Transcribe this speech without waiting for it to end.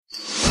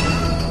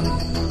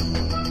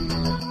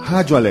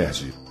Rádio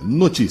Alerj.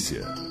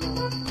 Notícia.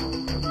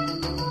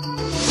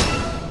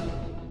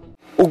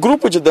 O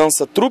Grupo de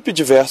Dança Trupe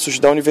D'Versos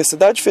da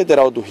Universidade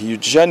Federal do Rio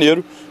de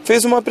Janeiro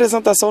fez uma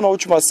apresentação na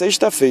última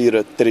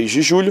sexta-feira, 3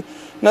 de julho,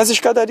 nas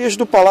escadarias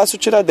do Palácio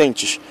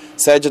Tiradentes,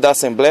 sede da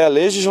Assembleia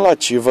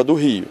Legislativa do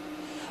Rio.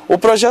 O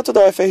projeto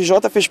da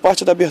UFRJ fez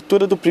parte da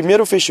abertura do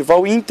primeiro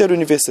Festival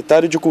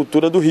Interuniversitário de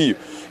Cultura do Rio,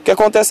 que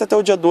acontece até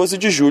o dia 12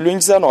 de julho em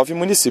 19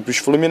 municípios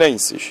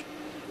fluminenses.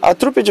 A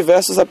Trupe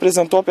D'Versos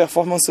apresentou a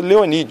performance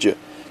Leonídia,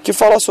 que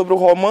fala sobre o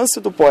romance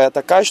do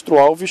poeta Castro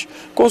Alves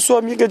com sua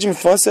amiga de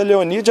infância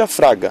Leonídia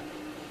Fraga.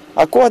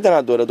 A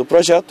coordenadora do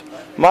projeto,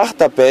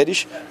 Marta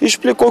Perez,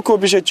 explicou que o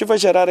objetivo é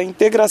gerar a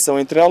integração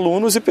entre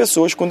alunos e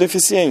pessoas com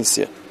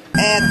deficiência.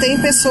 Tem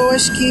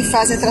pessoas que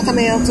fazem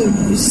tratamento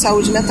de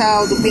saúde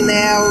mental, do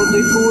Pinel, do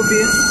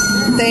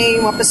IPUB, tem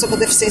uma pessoa com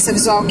deficiência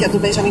visual que é do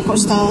Benjamin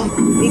Constant.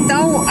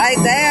 Então, a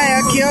ideia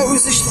é que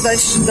os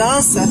estudantes de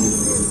dança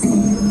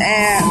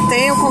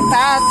tenham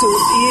contato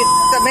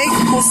e também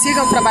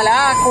consigam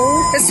trabalhar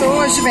com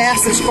pessoas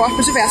diversas,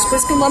 corpos diversos, por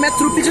isso que o nome é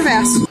Trupe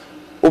D'Versos.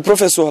 O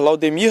professor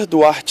Laudemir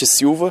Duarte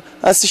Silva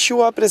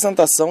assistiu à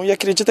apresentação e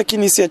acredita que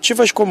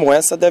iniciativas como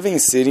essa devem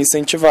ser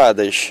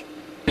incentivadas.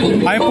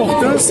 A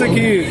importância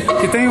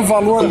que tem o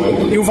valor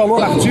e o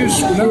valor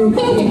artístico, né,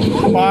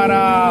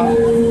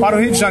 para o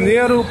Rio de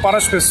Janeiro, para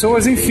as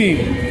pessoas, enfim,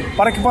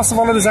 para que possa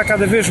valorizar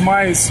cada vez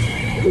mais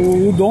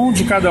o dom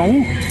de cada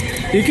um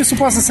e que isso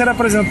possa ser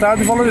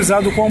apresentado e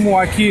valorizado como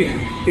aqui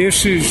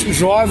estes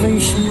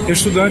jovens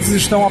estudantes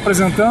estão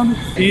apresentando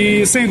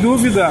e, sem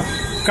dúvida,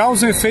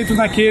 causam efeito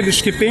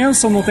naqueles que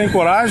pensam, não têm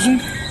coragem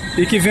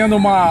e que, vendo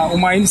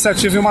uma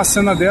iniciativa e uma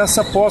cena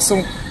dessa,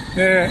 possam,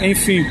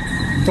 enfim,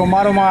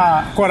 tomar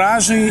uma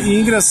coragem e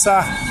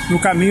ingressar no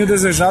caminho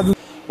desejado.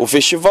 O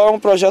festival é um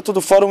projeto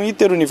do Fórum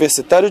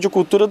Interuniversitário de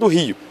Cultura do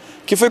Rio,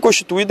 que foi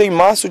constituído em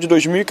março de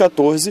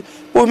 2014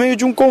 por meio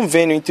de um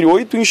convênio entre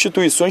 8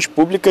 instituições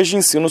públicas de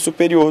ensino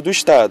superior do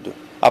Estado.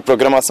 A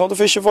programação do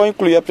festival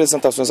inclui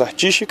apresentações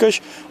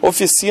artísticas,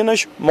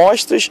 oficinas,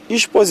 mostras,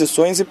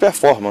 exposições e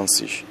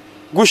performances.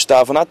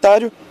 Gustavo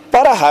Natário,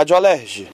 para a Rádio Alerj.